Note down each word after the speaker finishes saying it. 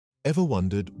Ever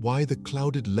wondered why the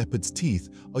clouded leopard's teeth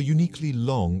are uniquely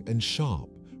long and sharp,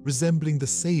 resembling the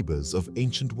sabers of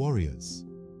ancient warriors?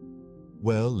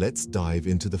 Well, let's dive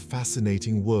into the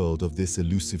fascinating world of this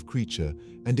elusive creature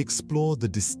and explore the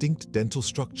distinct dental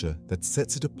structure that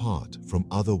sets it apart from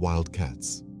other wild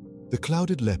cats. The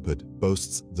clouded leopard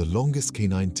boasts the longest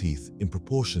canine teeth in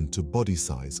proportion to body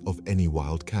size of any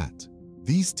wild cat.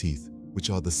 These teeth,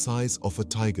 which are the size of a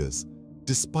tiger's,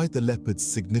 despite the leopard's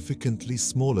significantly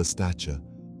smaller stature,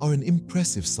 are an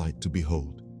impressive sight to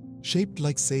behold. Shaped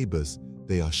like sabers,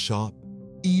 they are sharp,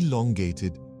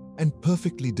 elongated, and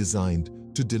perfectly designed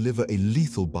to deliver a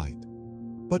lethal bite.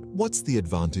 But what's the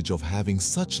advantage of having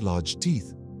such large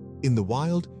teeth? In the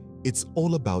wild, it's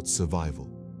all about survival.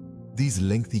 These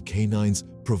lengthy canines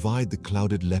provide the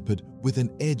clouded leopard with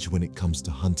an edge when it comes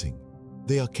to hunting.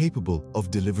 They are capable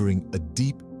of delivering a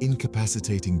deep,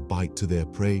 incapacitating bite to their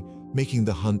prey, making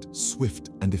the hunt swift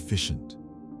and efficient.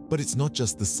 But it's not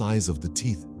just the size of the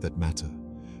teeth that matter.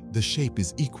 The shape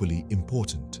is equally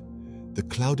important. The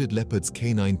clouded leopard's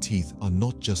canine teeth are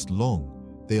not just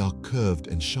long, they are curved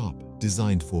and sharp,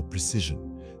 designed for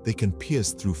precision. They can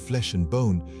pierce through flesh and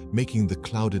bone, making the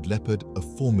clouded leopard a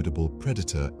formidable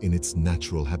predator in its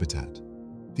natural habitat.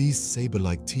 These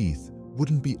saber-like teeth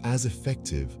wouldn't be as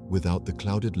effective without the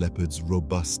clouded leopard's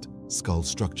robust skull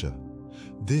structure.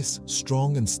 This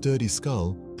strong and sturdy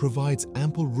skull provides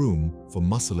ample room for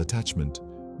muscle attachment,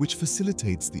 which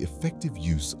facilitates the effective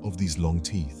use of these long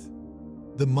teeth.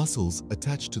 The muscles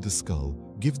attached to the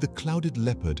skull give the clouded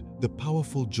leopard the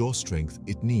powerful jaw strength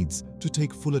it needs to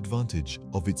take full advantage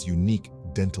of its unique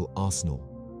dental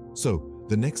arsenal. So,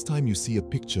 the next time you see a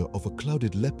picture of a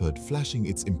clouded leopard flashing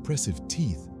its impressive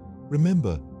teeth,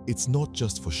 remember, it's not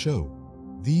just for show.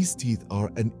 These teeth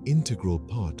are an integral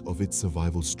part of its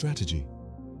survival strategy.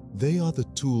 They are the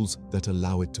tools that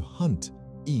allow it to hunt,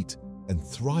 eat, and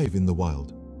thrive in the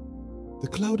wild. The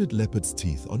clouded leopard's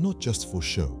teeth are not just for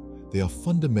show. They are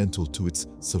fundamental to its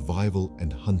survival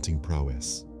and hunting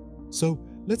prowess. So,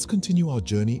 let's continue our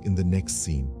journey in the next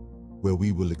scene, where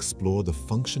we will explore the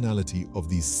functionality of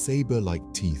these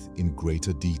saber-like teeth in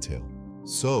greater detail.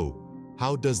 So,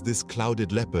 how does this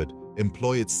clouded leopard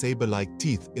employ its saber-like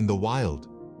teeth in the wild?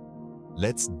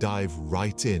 Let's dive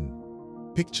right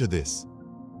in. Picture this.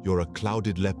 You're a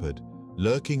clouded leopard,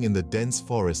 lurking in the dense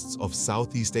forests of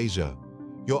Southeast Asia,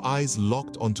 your eyes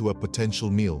locked onto a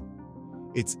potential meal.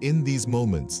 It's in these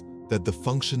moments that the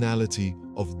functionality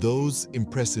of those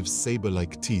impressive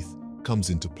saber-like teeth comes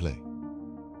into play.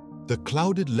 The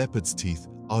clouded leopard's teeth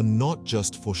are not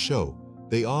just for show.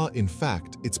 They are, in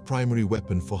fact, its primary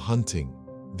weapon for hunting.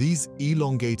 These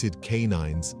elongated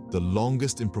canines, the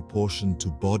longest in proportion to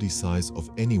body size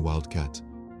of any wildcat,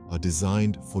 are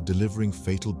designed for delivering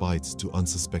fatal bites to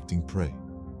unsuspecting prey.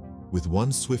 With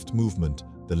one swift movement,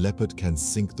 the leopard can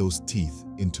sink those teeth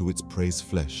into its prey's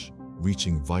flesh,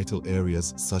 reaching vital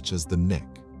areas such as the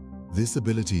neck. This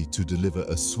ability to deliver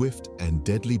a swift and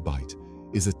deadly bite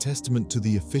is a testament to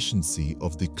the efficiency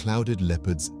of the clouded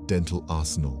leopard's dental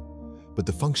arsenal. But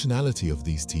the functionality of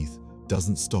these teeth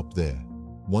doesn't stop there.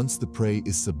 Once the prey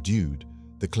is subdued,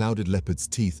 the clouded leopard's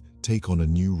teeth take on a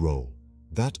new role,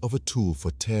 that of a tool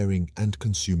for tearing and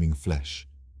consuming flesh.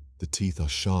 The teeth are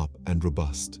sharp and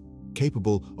robust,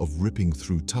 capable of ripping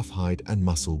through tough hide and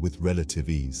muscle with relative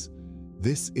ease.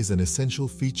 This is an essential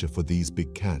feature for these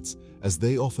big cats, as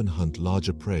they often hunt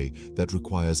larger prey that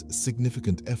requires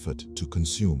significant effort to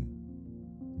consume.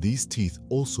 These teeth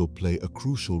also play a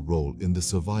crucial role in the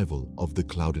survival of the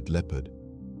clouded leopard.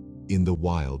 In the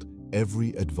wild,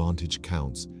 every advantage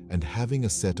counts, and having a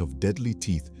set of deadly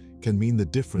teeth can mean the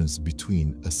difference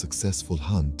between a successful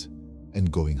hunt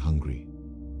and going hungry.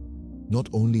 Not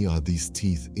only are these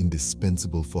teeth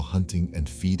indispensable for hunting and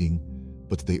feeding,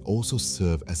 but they also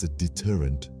serve as a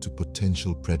deterrent to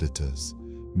potential predators,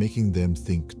 making them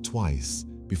think twice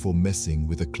before messing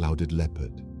with a clouded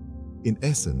leopard. In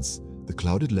essence, the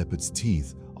clouded leopard's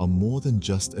teeth are more than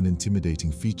just an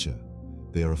intimidating feature.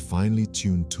 They are a finely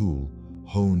tuned tool,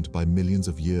 honed by millions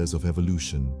of years of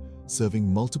evolution,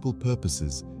 serving multiple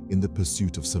purposes in the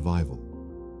pursuit of survival.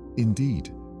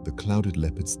 Indeed, the clouded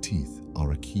leopard's teeth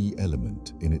are a key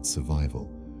element in its survival,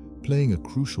 playing a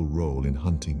crucial role in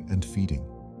hunting and feeding.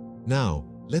 Now,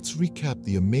 let's recap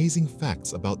the amazing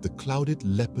facts about the clouded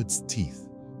leopard's teeth.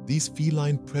 These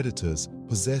feline predators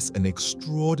possess an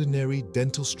extraordinary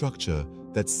dental structure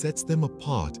that sets them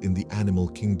apart in the animal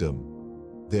kingdom.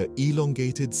 Their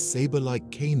elongated saber-like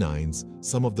canines,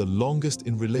 some of the longest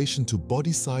in relation to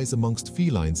body size amongst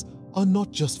felines, are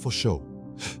not just for show.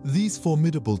 These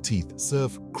formidable teeth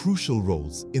serve crucial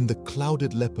roles in the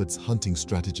clouded leopard's hunting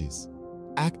strategies.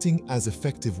 Acting as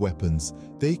effective weapons,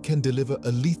 they can deliver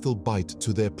a lethal bite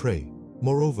to their prey.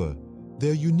 Moreover,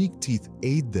 their unique teeth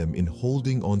aid them in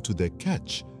holding onto their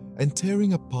catch and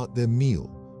tearing apart their meal,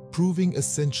 proving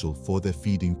essential for their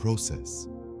feeding process.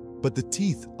 But the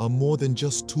teeth are more than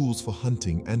just tools for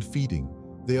hunting and feeding.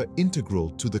 They are integral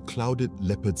to the clouded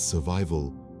leopard's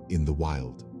survival in the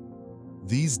wild.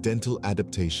 These dental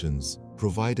adaptations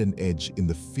provide an edge in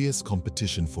the fierce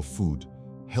competition for food,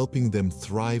 helping them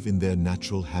thrive in their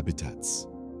natural habitats.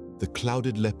 The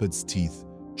clouded leopard's teeth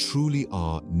truly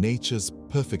are nature's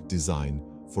perfect design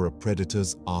for a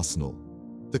predator's arsenal.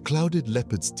 The clouded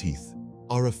leopard's teeth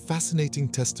are a fascinating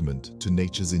testament to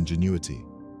nature's ingenuity.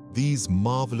 These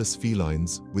marvelous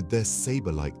felines, with their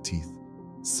saber-like teeth,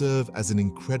 serve as an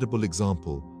incredible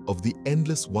example of the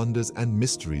endless wonders and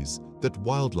mysteries that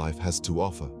wildlife has to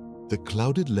offer. The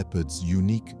clouded leopard's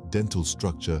unique dental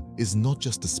structure is not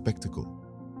just a spectacle.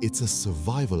 It's a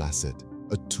survival asset,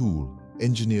 a tool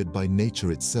engineered by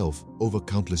nature itself over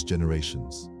countless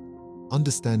generations.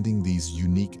 Understanding these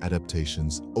unique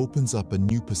adaptations opens up a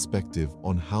new perspective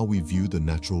on how we view the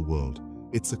natural world.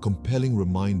 It's a compelling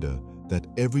reminder that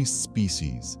every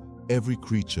species, every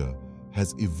creature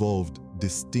has evolved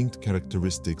distinct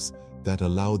characteristics that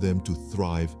allow them to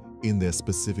thrive in their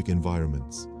specific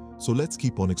environments. So let's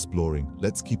keep on exploring,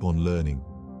 let's keep on learning.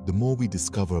 The more we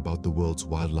discover about the world's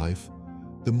wildlife,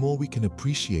 the more we can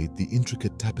appreciate the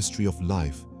intricate tapestry of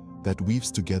life that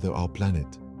weaves together our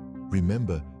planet.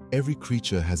 Remember, every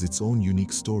creature has its own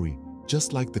unique story,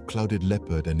 just like the clouded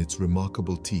leopard and its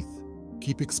remarkable teeth.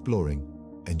 Keep exploring,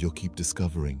 and you'll keep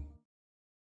discovering.